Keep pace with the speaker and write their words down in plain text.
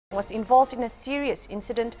was involved in a serious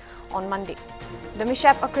incident on Monday. The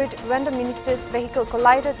mishap occurred when the minister's vehicle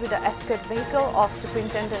collided with the escort vehicle of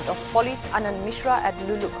Superintendent of Police Anand Mishra at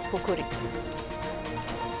Luluk, Pukuri.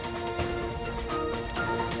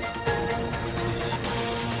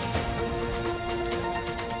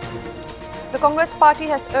 The Congress party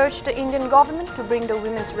has urged the Indian government to bring the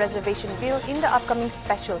Women's Reservation Bill in the upcoming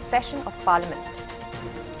special session of Parliament.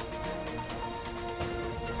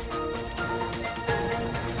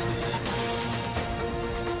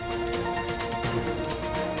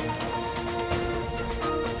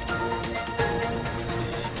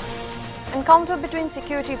 Encounter between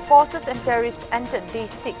security forces and terrorists entered day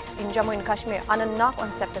 6 in Jammu and Kashmir, Anantnag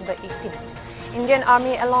on September 18th. Indian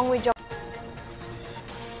Army along with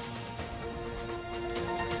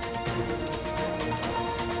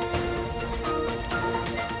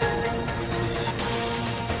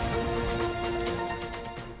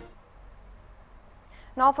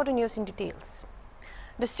Now for the news in details.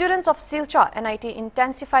 The students of Silchar NIT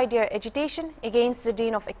intensified their agitation against the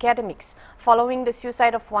Dean of Academics following the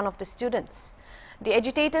suicide of one of the students. The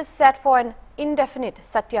agitators set for an indefinite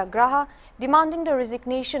satyagraha demanding the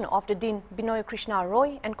resignation of the Dean Binoy Krishna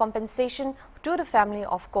Roy and compensation to the family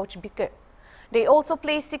of Coach Bikar. They also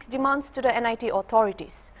placed 6 demands to the NIT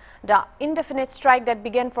authorities. The indefinite strike that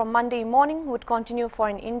began from Monday morning would continue for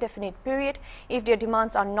an indefinite period if their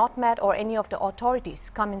demands are not met or any of the authorities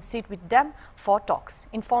come and sit with them for talks,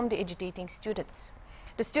 informed the agitating students.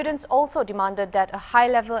 The students also demanded that a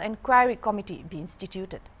high-level inquiry committee be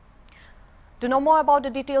instituted. To know more about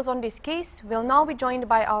the details on this case, we'll now be joined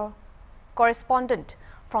by our correspondent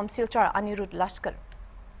from Silchar, Anirudh Lashkar.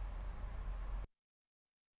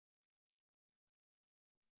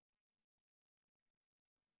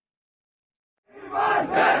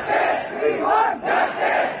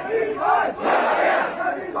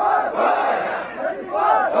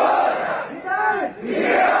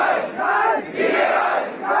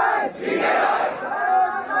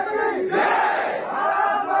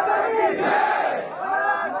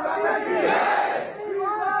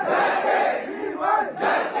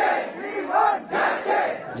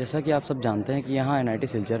 जैसा कि आप सब जानते हैं कि यहाँ NIT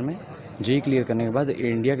Silchar में JEE clear करने के बाद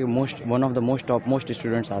इंडिया के one of the top most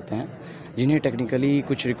students आते हैं, जिन्हें टेक्निकली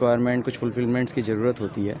कुछ रिक्वायरमेंट, कुछ फुलफिलमेंट्स की ज़रूरत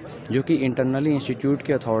होती है, जो कि इंटरनली इंस्टीट्यूट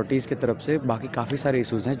के अथॉरिटीज़ के तरफ से बाकी काफ़ी सारे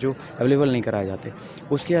इशूज़ हैं जो अवेलेबल नहीं कराए जाते।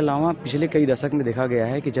 उसके अलावा पिछले कई दशक में देखा गया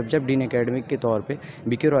है कि जब जब डीन एकेडमिक के तौर पर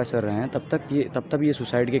बीके रॉय सर रहे हैं तब तक ये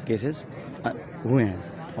सुसाइड के केसेस हुए हैं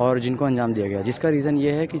और जिनको अंजाम दिया गया, जिसका रीज़न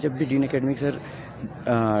ये है कि जब भी dean academic sir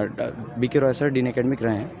BK Roy sir dean academic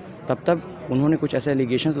रहे हैं तब उन्होंने कुछ ऐसे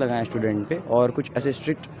एलिगेशंस लगाए स्टूडेंट पे और कुछ ऐसे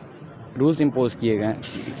स्ट्रिक्ट रूल्स इम्पोज किए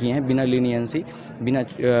हैं बिना लीनियंसी, बिना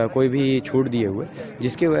कोई भी छूट दिए हुए,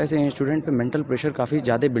 जिसकी वजह से स्टूडेंट पे मेंटल प्रेशर काफ़ी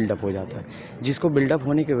ज़्यादा बिल्डअप हो जाता है, जिसको बिल्डअप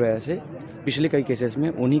होने की वजह से पिछले कई केसेस में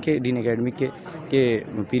उन्हीं के डीन एकेडमिक के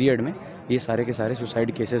पीरियड में ये सारे के सारे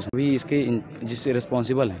सुसाइड केसेस भी इसके जिससे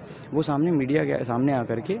रिस्पॉन्सिबल हैं वो सामने मीडिया के सामने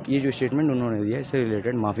आकर के ये जो स्टेटमेंट उन्होंने दिया इससे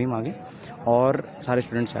रिलेटेड माफ़ी मांगे और सारे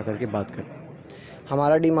स्टूडेंट्स आकर के बात करें।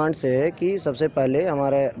 हमारा डिमांड से है कि सबसे पहले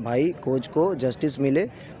हमारे भाई कोच को जस्टिस मिले,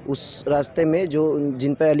 उस रास्ते में जो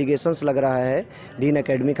जिन पर एलिगेशंस लग रहा है डीन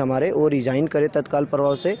एकेडमिक हमारे वो रिज़ाइन करे तत्काल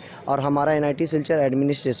प्रभाव से, और हमारा एनआईटी सिलचर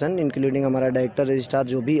एडमिनिस्ट्रेशन इंक्लूडिंग हमारा डायरेक्टर रजिस्ट्रार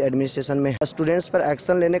जो भी एडमिनिस्ट्रेशन में स्टूडेंट्स पर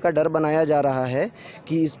एक्शन लेने का डर बनाया जा रहा है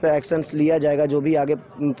कि इस पर एक्शन लिया जाएगा। जो भी आगे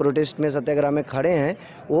प्रोटेस्ट में सत्याग्रह में खड़े हैं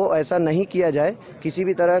वो ऐसा नहीं किया जाए, किसी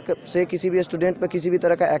भी तरह से किसी भी स्टूडेंट पर किसी भी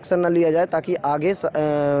तरह का एक्शन न लिया जाए ताकि आगे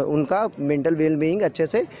उनका मेंटल वेलबीइंग अच्छे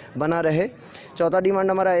से बना रहे। चौथा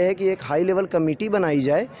डिमांड हमारा यह है कि एक हाई लेवल कमेटी बनाई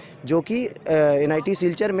जाए जो कि एनआईटी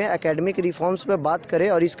सिलचर में एकेडमिक रिफॉर्म्स पर बात करे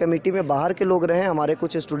और इस कमेटी में बाहर के लोग रहें, हमारे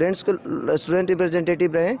कुछ स्टूडेंट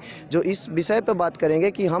रिप्रेजेंटेटिव रहें जो इस विषय पर बात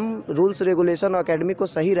करेंगे कि हम रूल्स रेगुलेशन और एकेडमिक को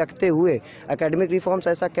सही रखते हुए एकेडमिक रिफॉर्म्स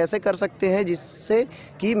ऐसा कैसे कर सकते हैं जिससे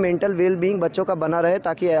कि मेंटल वेलबीइंग बच्चों का बना रहे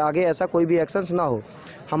ताकि आगे ऐसा कोई भी एक्शंस ना हो।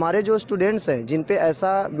 हमारे जो स्टूडेंट्स हैं जिन पे ऐसा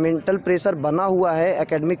मेंटल प्रेशर बना हुआ है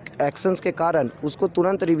एकेडमिक एक्शंस के कारण, उसको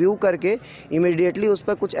तुरंत रिव्यू करके इमीडिएटली उस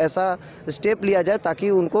पर कुछ ऐसा स्टेप लिया जाए ताकि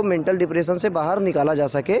उनको मेंटल डिप्रेशन से बाहर निकाला जा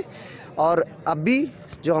सके। और अभी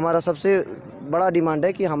जो हमारा सबसे बड़ा डिमांड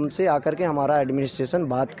है कि हमसे आकर के हमारा एडमिनिस्ट्रेशन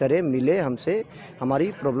बात करे, मिले, हमसे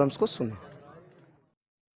हमारी प्रॉब्लम्स को सुने।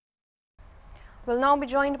 We'll now be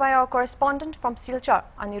joined by our correspondent from Silchar,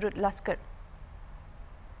 Anirudh Lashkar.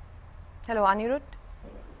 Hello, Anirudh.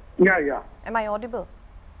 Yeah. Am I audible?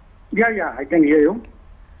 Yeah, I can hear you.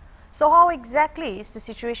 So how exactly is the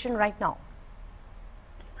situation right now?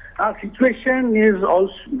 Situation is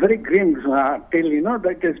also very grim till,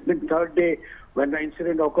 that it's been third day when the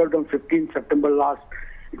incident occurred on 15th September last.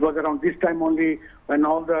 It was around this time only when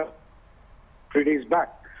all the 3 days back.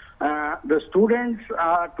 The students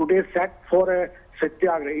today set for a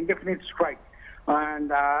satyagraha, indefinite strike, and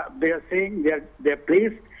they are saying they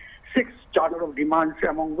placed 6 charter of demands,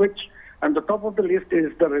 among which, on the top of the list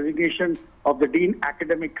is the resignation of the Dean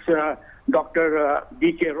Academics, Dr.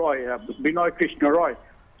 B.K. Roy, Binoy Krishna Roy,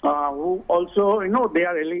 who also,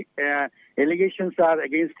 their allegations are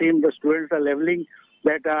against him. The students are leveling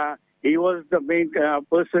that he was the main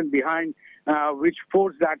person behind which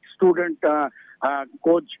forced that student,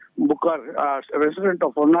 Coach Bukar, resident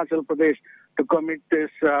of Arunachal Pradesh, to commit this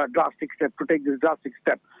drastic step, to take this drastic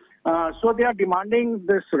step. So they are demanding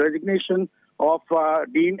this resignation of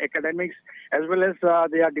Dean Academics, as well as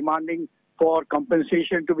they are demanding for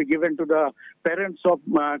compensation to be given to the parents of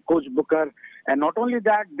Coach Bukar. And not only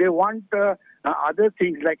that, they want other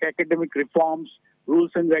things like academic reforms,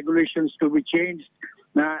 rules and regulations to be changed.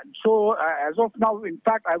 So as of now, in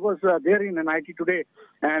fact, I was there in NIT today,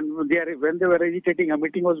 and when they were agitating, a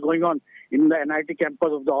meeting was going on in the NIT campus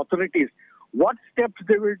of the authorities. What steps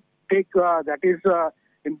they will take, that is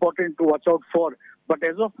important to watch out for. But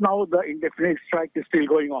as of now, the indefinite strike is still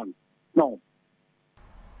going on. No.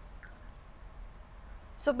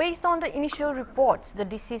 So based on the initial reports, the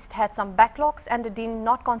deceased had some backlogs and the dean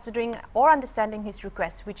not considering or understanding his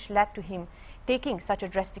request, which led to him taking such a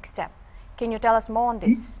drastic step. Can you tell us more on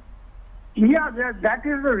this? Yeah, that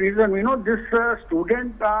is the reason. This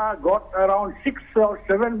student got around 6 or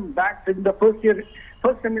 7 backs in the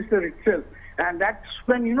first semester itself. And that's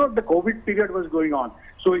when, the COVID period was going on.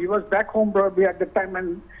 So he was back home probably at the time.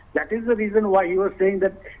 And that is the reason why he was saying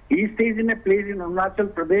that he stays in a place in Arunachal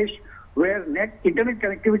Pradesh where internet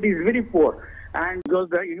connectivity is very poor. And because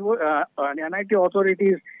the NIT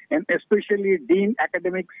authorities, and especially Dean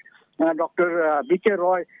Academics, Dr. B.K.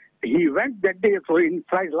 Roy, he went that day, so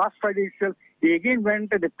last Friday itself, he again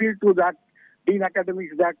went and appealed to that Dean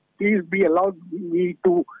Academics that please be allowed me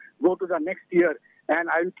to go to the next year and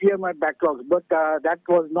I will clear my backlogs. But that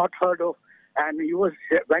was not heard of. And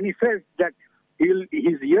when he felt that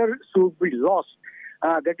his year should be lost,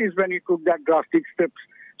 that is when he took that drastic steps.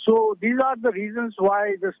 So these are the reasons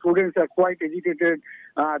why the students are quite agitated.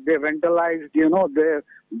 They vandalized, they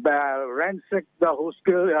ransacked the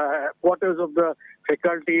hostel quarters of the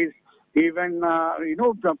faculties, even,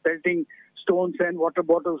 pelting stones and water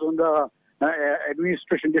bottles on the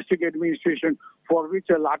district administration, for which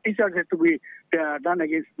a lathi charge had to be done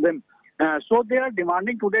against them. So they are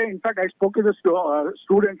demanding today. In fact, I spoke to the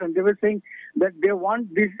students and they were saying that they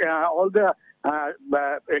want this, all the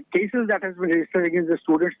cases that has been registered against the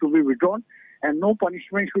students to be withdrawn, and no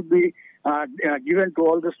punishment should be given to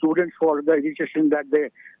all the students for the agitation that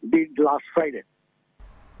they did last Friday.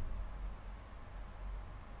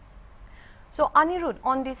 So Anirudh,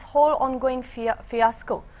 on this whole ongoing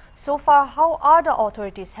fiasco, so far how are the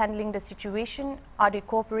authorities handling the situation? Are they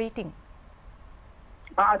cooperating?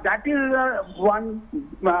 That is one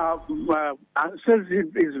answer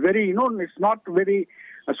is very, it's not very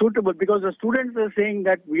suitable, because the students are saying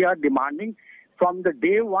that we are demanding from the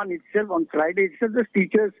day one itself, on Friday itself, the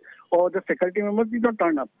teachers or the faculty members did not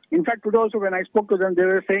turn up. In fact, today also when I spoke to them, they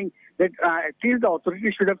were saying that at least the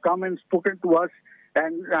authorities should have come and spoken to us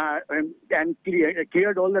and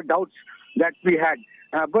cleared all the doubts that we had.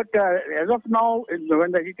 But as of now,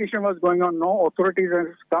 when the agitation was going on, no authorities have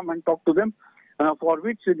come and talked to them, for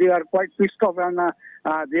which they are quite pissed off, and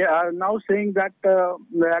they are now saying that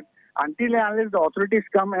that until and unless the authorities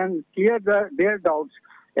come and clear their doubts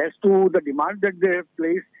as to the demand that they have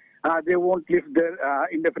placed, they won't lift their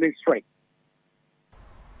indefinite strike.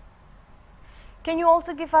 Can you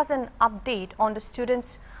also give us an update on the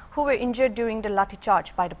students who were injured during the lathi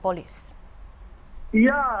charge by the police?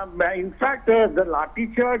 Yeah, in fact, the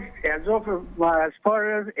lathi charge, as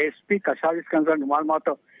far as SP Kashar is concerned,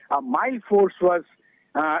 a mild force was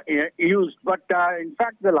used, but in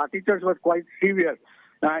fact the lathi charge was quite severe,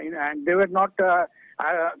 and they were not.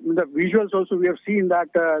 The visuals also we have seen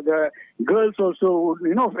that the girls also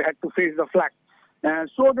had to face the flak.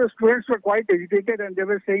 So the students were quite agitated, and they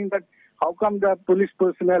were saying that how come the police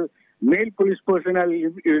personnel, male police personnel,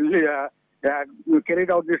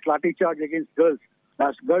 carried out this lathi charge against girl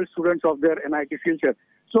students of their NIT Silchar.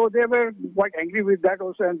 So they were quite angry with that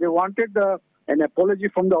also, and they wanted an apology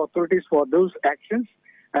from the authorities for those actions,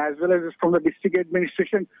 as well as from the district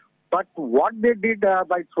administration. But what they did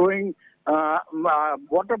by throwing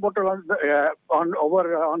water bottle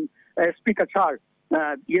on SP Kachar.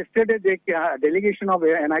 Yesterday, a delegation of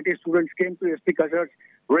NIT students came to SP Kachar's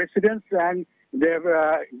residence, and they have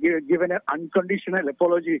given an unconditional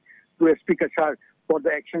apology to SP Kachar for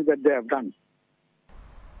the actions that they have done.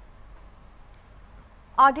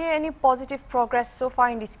 Are there any positive progress so far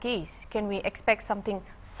in this case? Can we expect something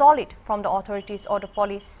solid from the authorities or the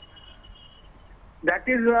police? That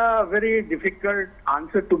is a very difficult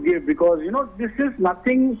answer to give because, this is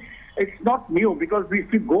nothing, it's not new because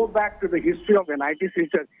if we go back to the history of NIT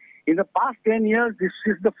research, in the past 10 years, this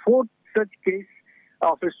is the fourth such case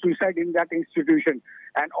of a suicide in that institution.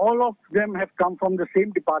 And all of them have come from the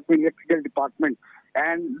same department, electrical department.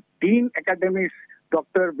 And Dean Academics,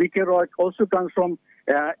 Dr. B.K. Roy, also comes from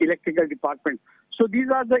electrical department. So these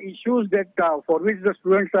are the issues that for which the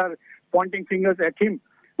students are pointing fingers at him.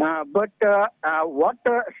 But what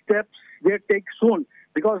steps they take soon,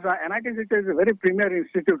 because NIT is a very premier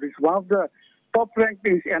institute. It's one of the top-ranked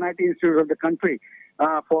NIT institutes of the country,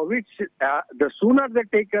 for which the sooner they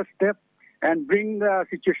take a step and bring the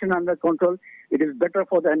situation under control, it is better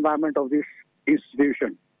for the environment of this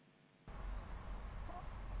institution.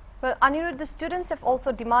 Well, Anirudh, the students have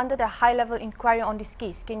also demanded a high-level inquiry on this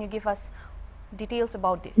case. Can you give us details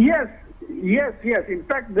about this? Yes. In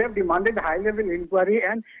fact, they have demanded a high-level inquiry,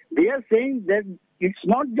 and they are saying that it's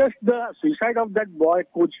not just the suicide of that boy,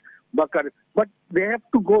 Coach Bakar, but they have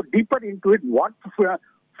to go deeper into it. What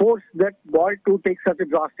forced that boy to take such a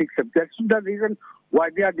drastic step? That's the reason why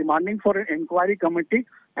they are demanding for an inquiry committee,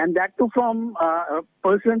 and that too from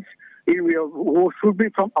persons who should be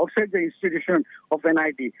from outside the institution of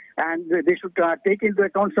NIT. And they should take into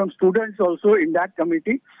account some students also in that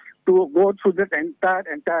committee to go through this entire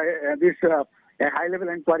high-level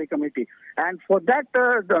inquiry committee. And for that,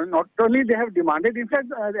 not only they have demanded, in fact,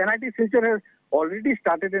 NIT Silchar has already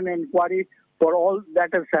started an inquiry for all that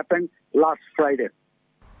has happened last Friday.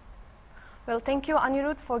 Well, thank you,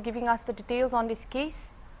 Anirudh, for giving us the details on this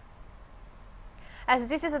case. As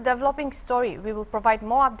this is a developing story, we will provide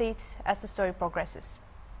more updates as the story progresses.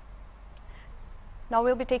 Now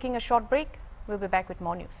we'll be taking a short break. We'll be back with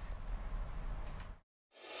more news.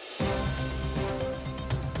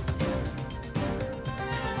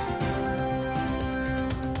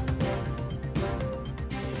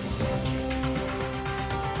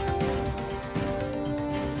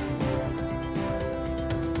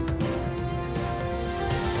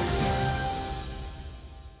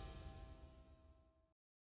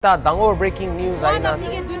 Dangor breaking news ay nasa.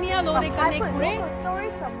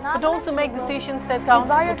 For those who make decisions that count,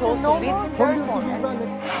 for those who lead.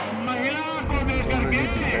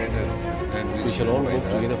 We shall all work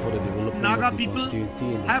together for the development Naga of the people constituency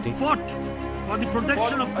and the have state. fought for the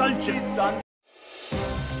protection of culture.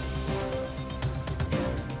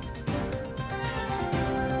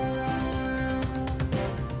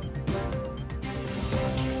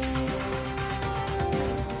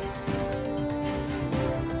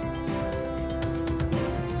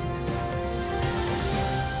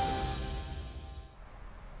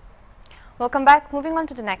 Welcome back. Moving on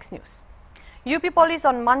to the next news. UP police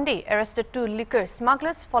on Monday arrested 2 liquor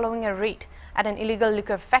smugglers following a raid at an illegal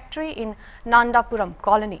liquor factory in Nandapuram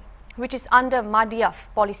colony, which is under Madhyaf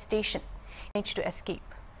police station. Managed to escape.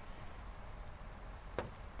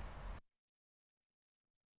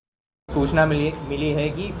 सूचना मिली है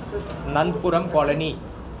कि नंदपुरम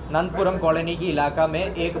colony की इलाका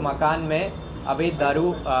में एक मकान में अवैध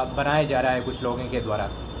दारू बनाया जा रहा है कुछ लोगों के द्वारा।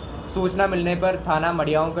 सूचना मिलने पर थाना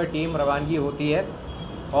मडियाओं का टीम रवानगी होती है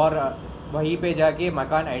और वहीं पे जाके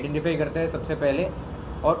मकान आइडेंटिफाई करते हैं सबसे पहले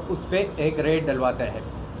और उस पर एक रेड डलवाते हैं।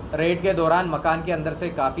 रेड के दौरान मकान के अंदर से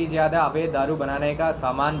काफ़ी ज़्यादा अवैध दारू बनाने का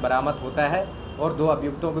सामान बरामद होता है और 2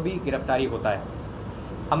 अभियुक्तों को भी गिरफ्तारी होता है।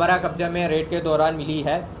 हमारा कब्जा में रेड के दौरान मिली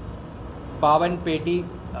है 52 पेटी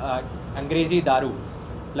अंग्रेज़ी दारू,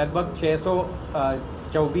 लगभग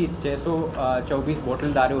 624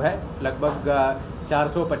 बोतल दारू है, लगभग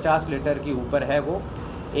 450 लीटर की ऊपर है वो।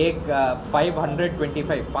 एक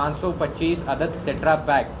 525 अदद टेट्रा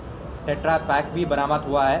पैक भी बरामद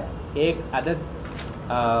हुआ है। एक अदद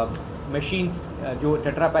मशीन जो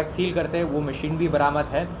टेट्रा पैक सील करते हैं वो मशीन भी बरामद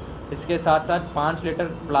है। इसके साथ साथ 5 लीटर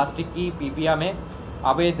प्लास्टिक की पीपिया में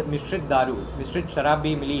अवैध मिश्रित शराब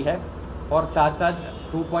भी मिली है और साथ साथ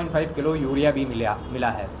 2.5 किलो यूरिया भी मिला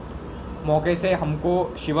है। मौके से हमको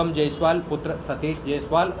शिवम जायसवाल पुत्र सतीश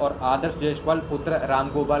जायसवाल और आदर्श जायसवाल पुत्र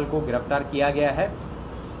रामगोपाल को गिरफ्तार किया गया है।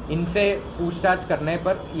 इनसे पूछताछ करने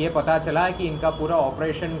पर यह पता चला कि इनका पूरा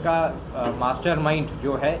ऑपरेशन का मास्टरमाइंड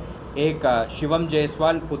जो है एक शिवम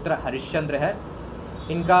जायसवाल पुत्र हरिश्चंद्र है।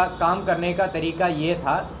 इनका काम करने का तरीका ये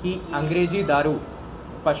था कि अंग्रेज़ी दारू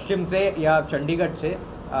पश्चिम से या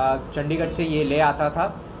चंडीगढ़ से ये ले आता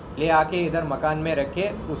था, ले आके इधर मकान में रखे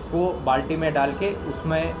उसको बाल्टी में डाल के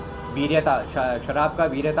उसमें शराब का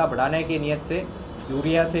वीर्यता बढ़ाने की नियत से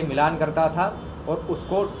यूरिया से मिलान करता था और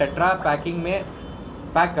उसको टेट्रा पैकिंग में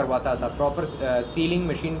पैक करवाता था, प्रॉपर सीलिंग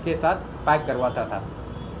मशीन के साथ पैक करवाता था।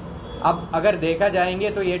 अब अगर देखा जाएंगे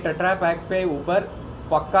तो ये टेट्रा पैक पे ऊपर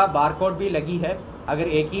पक्का बारकोड भी लगी है। अगर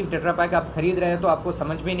एक ही टेट्रा पैक आप खरीद रहे हैं तो आपको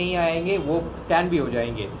समझ में नहीं आएंगे, वो स्कैन भी हो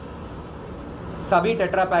जाएंगे। सभी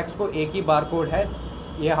टेट्रा पैक्स को एक ही बारकोड है।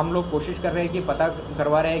 ये हम लोग कोशिश कर रहे हैं कि पता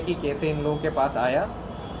करवा रहे हैं कि कैसे इन लोगों के पास आया।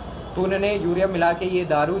 तो उन्होंने यूरिया मिला के ये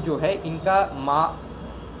दारू जो है इनका माँ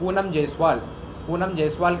पूनम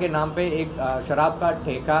जायसवाल के नाम पे एक शराब का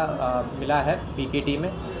ठेका मिला है पीकेटी में,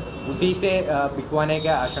 उसी से बिकवाने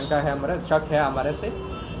का आशंका है, हमारा शक है हमारे से।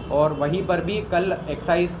 और वहीं पर भी कल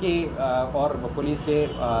एक्साइज के और पुलिस के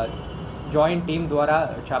जॉइंट टीम द्वारा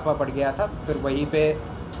छापा पड़ गया था। फिर वहीं पे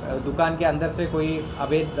दुकान के अंदर से कोई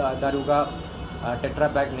अवैध दारू का टेट्रा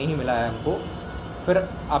पैक नहीं मिला है हमको। फिर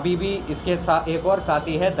अभी भी इसके साथ एक और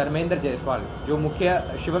साथी है धर्मेंद्र जायसवाल, जो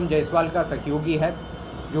मुख्य शिवम जायसवाल का सहयोगी है,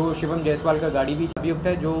 जो शिवम जायसवाल का गाड़ी भी अभियुक्त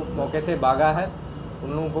है, जो मौके से भागा है।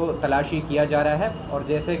 उन लोगों को तलाशी किया जा रहा है और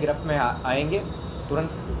जैसे गिरफ्त में आएंगे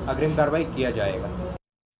तुरंत अग्रिम कार्रवाई किया जाएगा।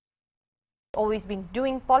 Always been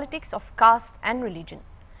doing politics of caste and religion.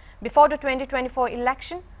 Before the 2024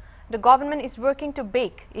 election, the government is working to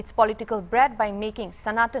bake its political bread by making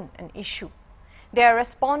Sanatan an issue. They are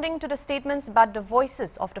responding to the statements, but the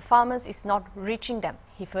voices of the farmers is not reaching them,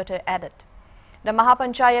 he further added. The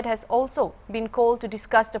Mahapanchayat has also been called to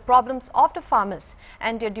discuss the problems of the farmers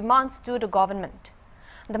and their demands to the government.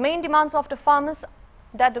 The main demands of the farmers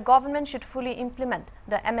that the government should fully implement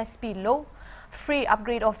the MSP law, free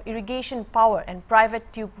upgrade of irrigation power and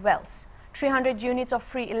private tube wells, 300 units of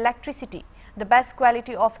free electricity, the best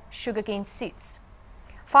quality of sugarcane seeds.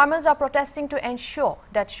 Farmers are protesting to ensure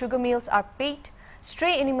that sugar mills are paid,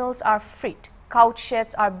 stray animals are freed, couch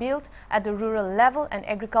sheds are built at the rural level and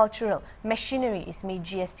agricultural machinery is made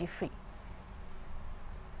GST free.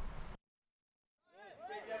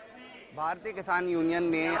 भारतीय किसान union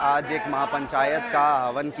ने आज एक महापंचायत का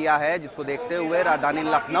आह्वान किया है, जिसको देखते हुए राजधानी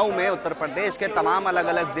लखनऊ में उत्तर प्रदेश के तमाम अलग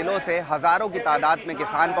अलग ज़िलों से हज़ारों की तादाद में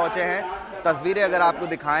किसान पहुंचे हैं। तस्वीरें अगर आपको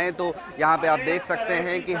दिखाएं तो यहाँ पे आप देख सकते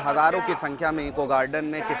हैं कि हज़ारों की संख्या में इको गार्डन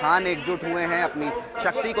में किसान एकजुट हुए हैं। अपनी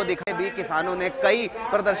शक्ति को दिखाए भी किसानों ने कई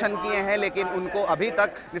प्रदर्शन किए हैं, लेकिन उनको अभी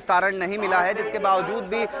तक निस्तारण नहीं मिला है, जिसके बावजूद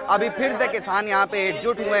भी अभी फिर से किसान यहाँ पे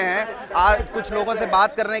एकजुट हुए हैं। आज कुछ लोगों से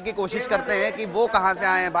बात करने की कोशिश करते हैं कि वो कहाँ से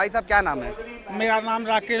आए हैं। भाई साहब, क्या नाम है? मेरा नाम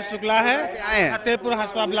राकेश शुक्ला है। फतेहपुर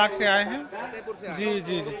हसवा ब्लॉक से आए हैं। जी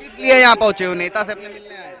जी जी। किस लिए यहाँ पहुँचे हो? नेता से अपने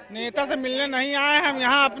मिलने आए? नेता से मिलने नहीं आए, हम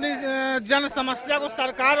यहाँ अपनी जन समस्या को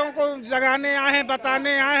सरकारों को जगाने आए हैं,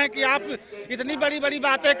 बताने आए हैं कि आप इतनी बड़ी बड़ी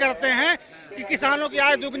बातें करते हैं कि किसानों की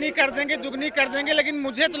आय दुगनी कर देंगे, लेकिन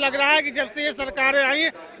मुझे तो लग रहा है कि जब से ये सरकारें आई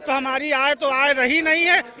हैं तो हमारी आय रही नहीं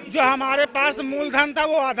है। जो हमारे पास मूलधन था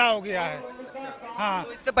वो आधा हो गया है। हाँ,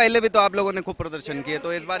 तो इससे पहले भी तो आप लोगों ने खूब प्रदर्शन किए,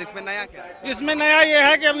 तो इस बार इसमें नया क्या है? इसमें नया ये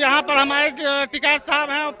है कि अब यहाँ पर हमारे टिकैत साहब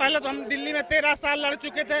हैं, और पहले तो हम दिल्ली में 13 साल लड़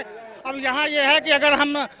चुके थे। अब यहाँ ये है कि अगर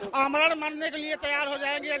हम आमरण मरने के लिए तैयार हो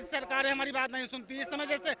जाएंगे, सरकारें हमारी बात नहीं सुनती। इस समय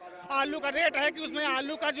जैसे आलू का रेट है कि उसमें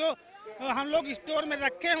आलू का जो हम लोग स्टोर में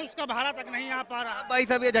रखे हैं उसका भाड़ा तक नहीं आ पा रहा। भाई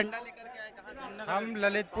साहब, ये झंडा लेकर के आए कहाँ से? हम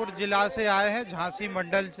ललितपुर जिला से आए हैं, झांसी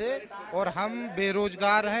मंडल से, और हम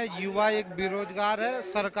बेरोजगार हैं, युवा एक बेरोजगार है।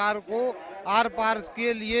 सरकार को आर पार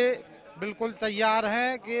के लिए बिल्कुल तैयार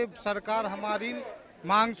हैं कि सरकार हमारी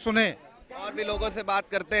मांग सुने। और भी लोगों से बात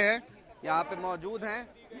करते हैं, यहाँ पे मौजूद हैं।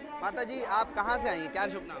 माता जी, आप कहाँ से आई हैं? क्या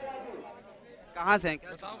शुभ नाम? कहाँ से हैं?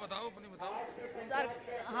 बताओ अपनी बताओ। सर,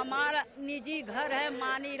 हमारा निजी घर है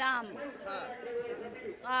मानी राम,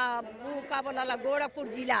 का बोला गोरखपुर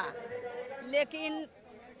जिला, लेकिन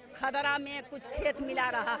खदरा में कुछ खेत मिला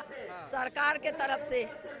रहा सरकार के तरफ से,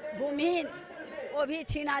 भूमिहीन वो भी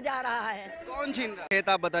छीना जा रहा है। कौन छीन रहा है? खेत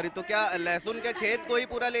आप बता रही, तो क्या लहसुन के खेत को ही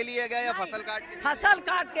पूरा ले लिया गया या फसल काट के? फसल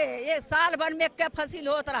काट के, ये साल भर में क्या फसल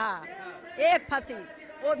होत रहा, एक फसल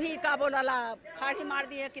वो भी का बोला खाड़ी मार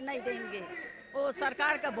दी है कि नहीं देंगे। वो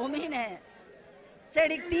सरकार का भूमिहीन है,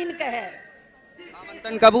 सेडिक 3 का है।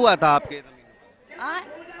 आवंटन कब हुआ था आपके जमीन?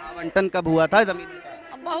 आवंटन कब हुआ था जमीन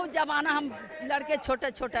का? बहुत जमाना, हम लड़के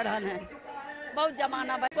छोटे छोटे रहन हैं, बहुत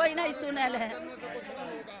जमाना, कोई नहीं सुनल है।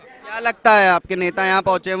 क्या लगता है आपके नेता यहाँ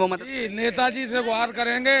पहुँचे, वो मतलब नेताजी से गुहार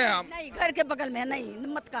करेंगे हम? नहीं, घर के बगल में नहीं,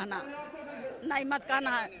 मत कहना, नहीं मत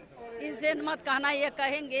कहना, इनसे मत कहना। ये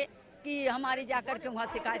कहेंगे कि हमारी जाकर के वहाँ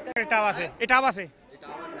शिकायत कर। इटावा से।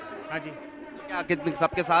 हाँ जी। क्या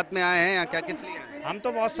सबके साथ में आए हैं या क्या, किस लिए? हम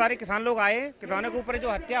तो बहुत सारे किसान लोग आए, किसानों के ऊपर जो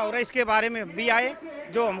हत्या हो रहा है इसके बारे में भी आए,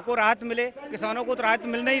 जो हमको राहत मिले। किसानों को तो राहत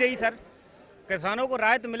मिल नहीं रही सर, किसानों को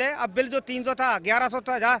राहत मिले। अब बिल जो 300 था, 1100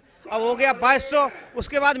 था, अब हो गया 2200।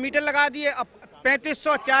 उसके बाद मीटर लगा दिए, अब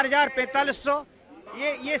 3500, 4000, 4500।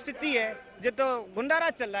 ये स्थिति है, जो तो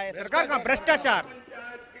गुंडाराज चल रहा है सरकार का, भ्रष्टाचार।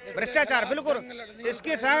 भ्रष्टाचार बिल्कुल।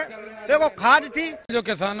 इसके साथ देखो खाद थी, जो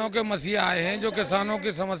किसानों के मसीहा आए हैं, जो किसानों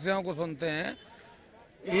की समस्याओं को सुनते हैं,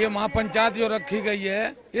 ये महापंचायत जो रखी गई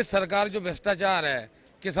है, ये सरकार जो भ्रष्टाचार है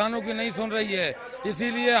किसानों की नहीं सुन रही है,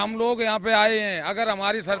 इसीलिए हम लोग यहाँ पे आए हैं। अगर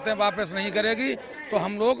हमारी शर्तें वापस नहीं करेगी तो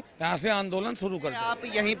हम लोग यहाँ से आंदोलन शुरू कर देंगे। आप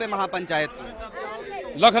यहीं पे महापंचायत,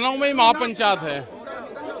 लखनऊ में ही महापंचायत है,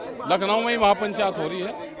 लखनऊ में ही महापंचायत हो रही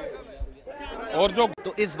है। और जो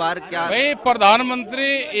तो इस बार क्या भाई प्रधानमंत्री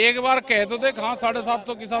एक बार कह तो थे, हाँ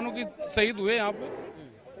 750 किसानों की शहीद हुए यहाँ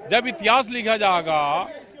पे। जब इतिहास लिखा जाएगा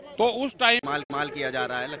तो उस टाइम माल किया जा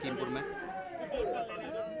रहा है लखीमपुर में।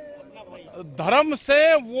 धर्म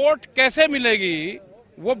से वोट कैसे मिलेगी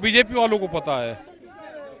वो बीजेपी वालों को पता है।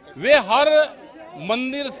 वे हर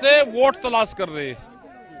मंदिर से वोट तलाश कर रहे,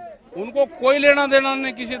 उनको कोई लेना देना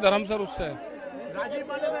नहीं किसी धर्म से। उससे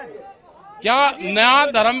क्या नया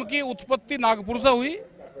धर्म की उत्पत्ति नागपुर से हुई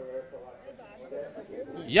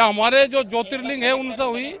या हमारे जो ज्योतिर्लिंग है उनसे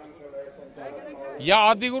हुई या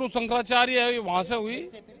आदिगुरु शंकराचार्य है वहां से हुई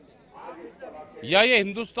या ये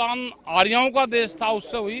हिंदुस्तान आर्यों का देश था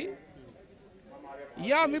उससे हुई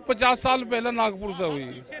या अभी 50 साल पहले नागपुर से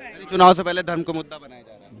हुई? चुनाव से पहले धर्म को मुद्दा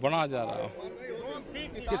बना जा रहा है।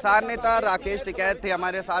 किसान नेता राकेश टिकैत थे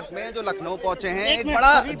हमारे साथ में, जो लखनऊ पहुंचे हैं। एक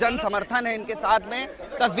बड़ा जन समर्थन है इनके साथ में।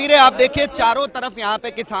 तस्वीरें आप देखिए, चारों तरफ यहाँ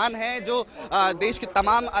पे किसान हैं जो देश के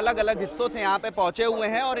तमाम अलग अलग हिस्सों से यहाँ पे पहुंचे हुए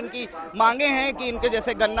हैं और इनकी मांगे हैं कि इनके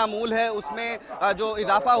जैसे गन्ना मूल है उसमें जो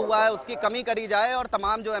इजाफा हुआ है उसकी कमी करी जाए और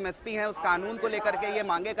तमाम जो MSP है उस कानून को लेकर के ये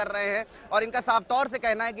मांगे कर रहे हैं। और इनका साफ तौर से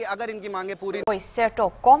कहना है कि अगर इनकी मांगे पूरी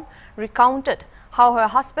recounted how her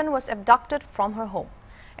husband was abducted from her home.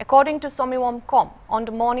 According to Somiwom Kom, on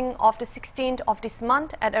the morning of the 16th of this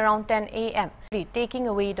month at around 10 a.m., taking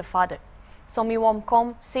away the father. Somiwom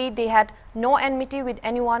Kom said they had no enmity with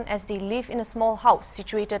anyone as they live in a small house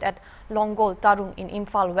situated at Longol Tarung in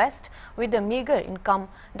Imphal West with the meager income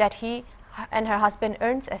that he and her husband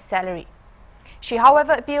earns as salary. She,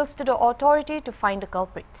 however, appeals to the authority to find the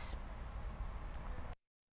culprits.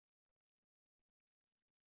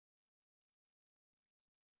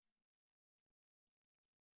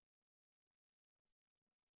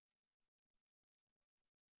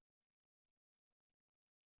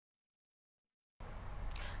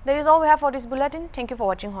 That is all we have for this bulletin. Thank you for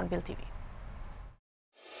watching Hornbill TV.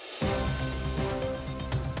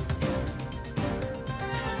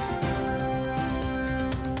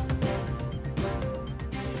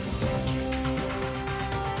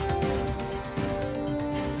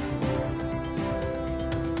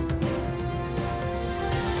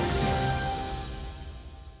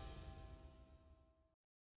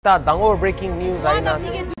 Dango breaking news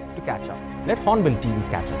to catch up. Let Hornbill TV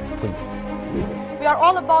catch up for you. We are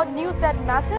all about news that matter.